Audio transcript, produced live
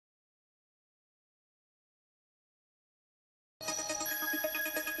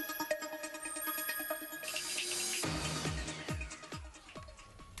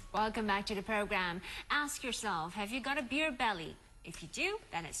Welcome back to the program. Ask yourself, have you got a beer belly? If you do,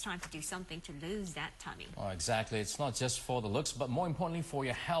 then it's time to do something to lose that tummy. Oh, exactly. It's not just for the looks, but more importantly for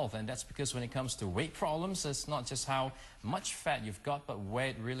your health. And that's because when it comes to weight problems, it's not just how much fat you've got, but where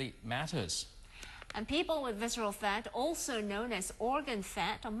it really matters. And people with visceral fat, also known as organ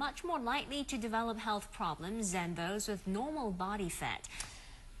fat, are much more likely to develop health problems than those with normal body fat.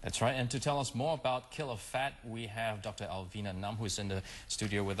 That's right. And to tell us more about killer fat, we have Dr. Alvina Nam, who's in the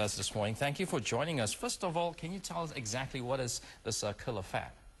studio with us this morning. Thank you for joining us. First of all, can you tell us exactly what is this killer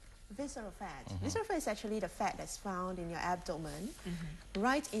fat? Visceral fat. Visceral fat is actually the fat that's found in your abdomen,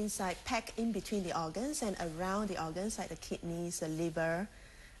 right inside, packed in between the organs and around the organs like the kidneys, the liver.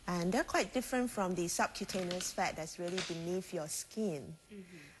 And they're quite different from the subcutaneous fat that's really beneath your skin.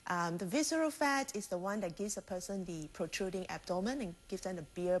 The visceral fat is the one that gives a person the protruding abdomen and gives them the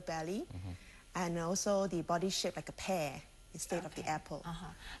beer belly, and also the body shape like a pear instead of the apple.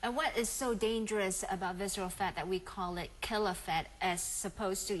 And what is so dangerous about visceral fat that we call it killer fat as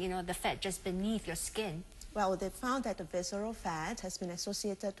opposed to, the fat just beneath your skin? Well, they found that the visceral fat has been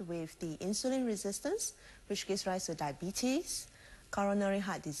associated with the insulin resistance, which gives rise to diabetes, coronary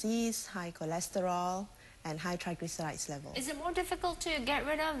heart disease, high cholesterol, and high triglycerides level. Is it more difficult to get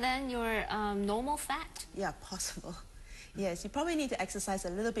rid of than your normal fat? Yeah, possible. Yes, you probably need to exercise a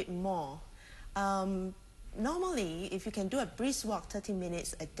little bit more. Normally, if you can do a brisk walk 30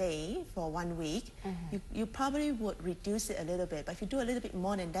 minutes a day for 1 week, you probably would reduce it a little bit. But if you do a little bit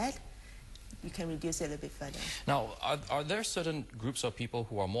more than that, you can reduce it a little bit further. Now, are there certain groups of people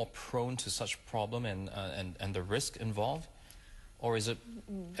who are more prone to such problem and the risk involved? Or is it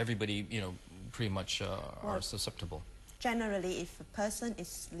everybody, pretty much are susceptible? Generally, if a person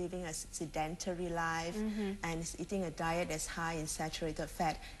is living a sedentary life and is eating a diet that's high in saturated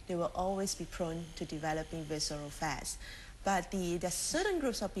fat, they will always be prone to developing visceral fats. But there's certain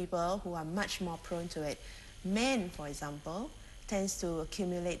groups of people who are much more prone to it. Men, for example, tends to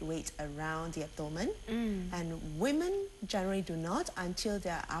accumulate weight around the abdomen, and women generally do not until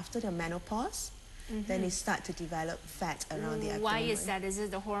they're after their menopause. Then they start to develop fat around the abdomen. Why is that? Is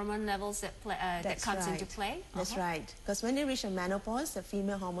it the hormone levels that comes into play? That's right. Because when they reach a menopause, the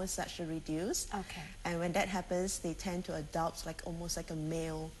female hormones start to reduce. Okay. And when that happens, they tend to adopt almost like a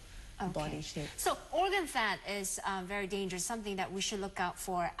male body shape. So organ fat is very dangerous, something that we should look out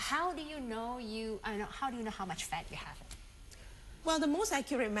for. How do you know how do you know how much fat you have? Well, the most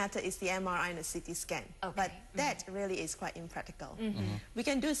accurate method is the MRI and the CT scan, but that really is quite impractical. We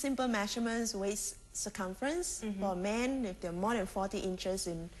can do simple measurements, waist circumference. For men, if they're more than 40 inches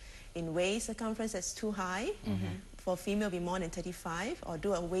in waist circumference, that's too high. For female, be more than 35, or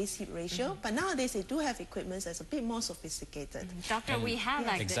do a waist-hip ratio. But nowadays, they do have equipment that's a bit more sophisticated. Doctor, we have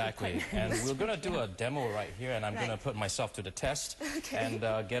the exactly. And we're going to do a demo right here, and I'm going to put myself to the test and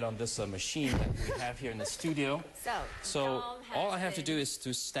get on this machine that we have here in the studio. So all I have to do is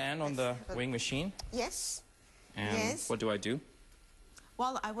to stand on the weighing machine. Yes. And what do I do?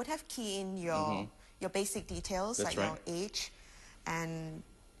 Well, I would have key in your basic details, like your age and...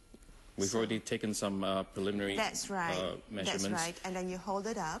 We've already taken some preliminary measurements. That's right. And then you hold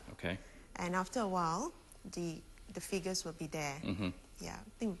it up. Okay. And after a while, the figures will be there. Yeah.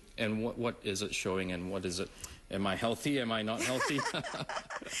 And what is it showing, and what is it? Am I healthy? Am I not healthy?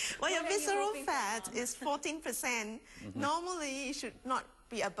 Well, your visceral fat is 14%. Normally, it should not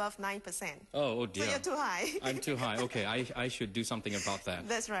be above 9%. Oh dear. So you're too high. I'm too high. Okay, I should do something about that.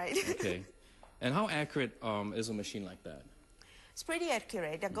 That's right. Okay. And how accurate is a machine like that? It's pretty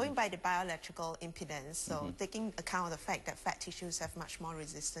accurate. They're going by the bioelectrical impedance, so taking account of the fact that fat tissues have much more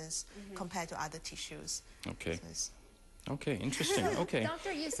resistance compared to other tissues. Okay. Okay, interesting. Okay.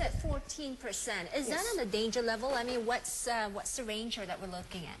 Doctor, you said 14%. Is that on the danger level? I mean, what's the range here that we're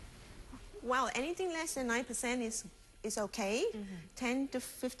looking at? Well, anything less than 9% is okay. 10 to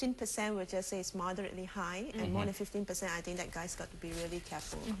 15% would just say it's moderately high, and more than 15%, I think that guy's got to be really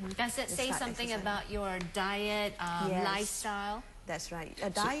careful. Does it say something about your diet, lifestyle? That's right. A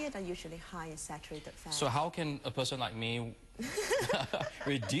diet are usually high in saturated fat. So how can a person like me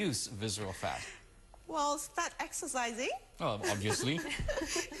reduce visceral fat? Well, start exercising. Oh, obviously.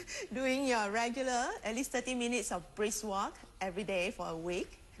 Doing your regular, at least 30 minutes of brisk walk every day for a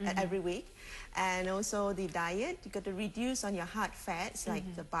week, every week. And also the diet, you got to reduce on your hard fats like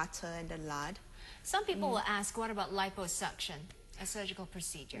the butter and the lard. Some people will ask, what about liposuction? A surgical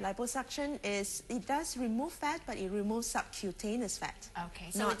procedure. Liposuction it does remove fat, but it removes subcutaneous fat. Okay,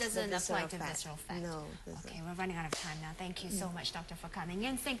 so it doesn't apply to visceral fat. No. Okay, we're running out of time now. Thank you so much, Doctor, for coming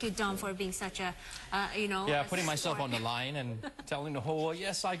in. Thank you, Dom, for being such a, Yeah, putting myself on the line and telling the whole world,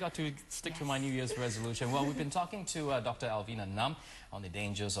 yes, I got to stick to my New Year's resolution. Well, we've been talking to Dr. Alvina Nam on the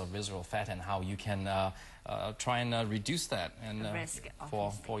dangers of visceral fat and how you can try and reduce that and risk,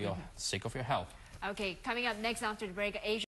 for your sake of your health. Okay, coming up next after the break, Asia.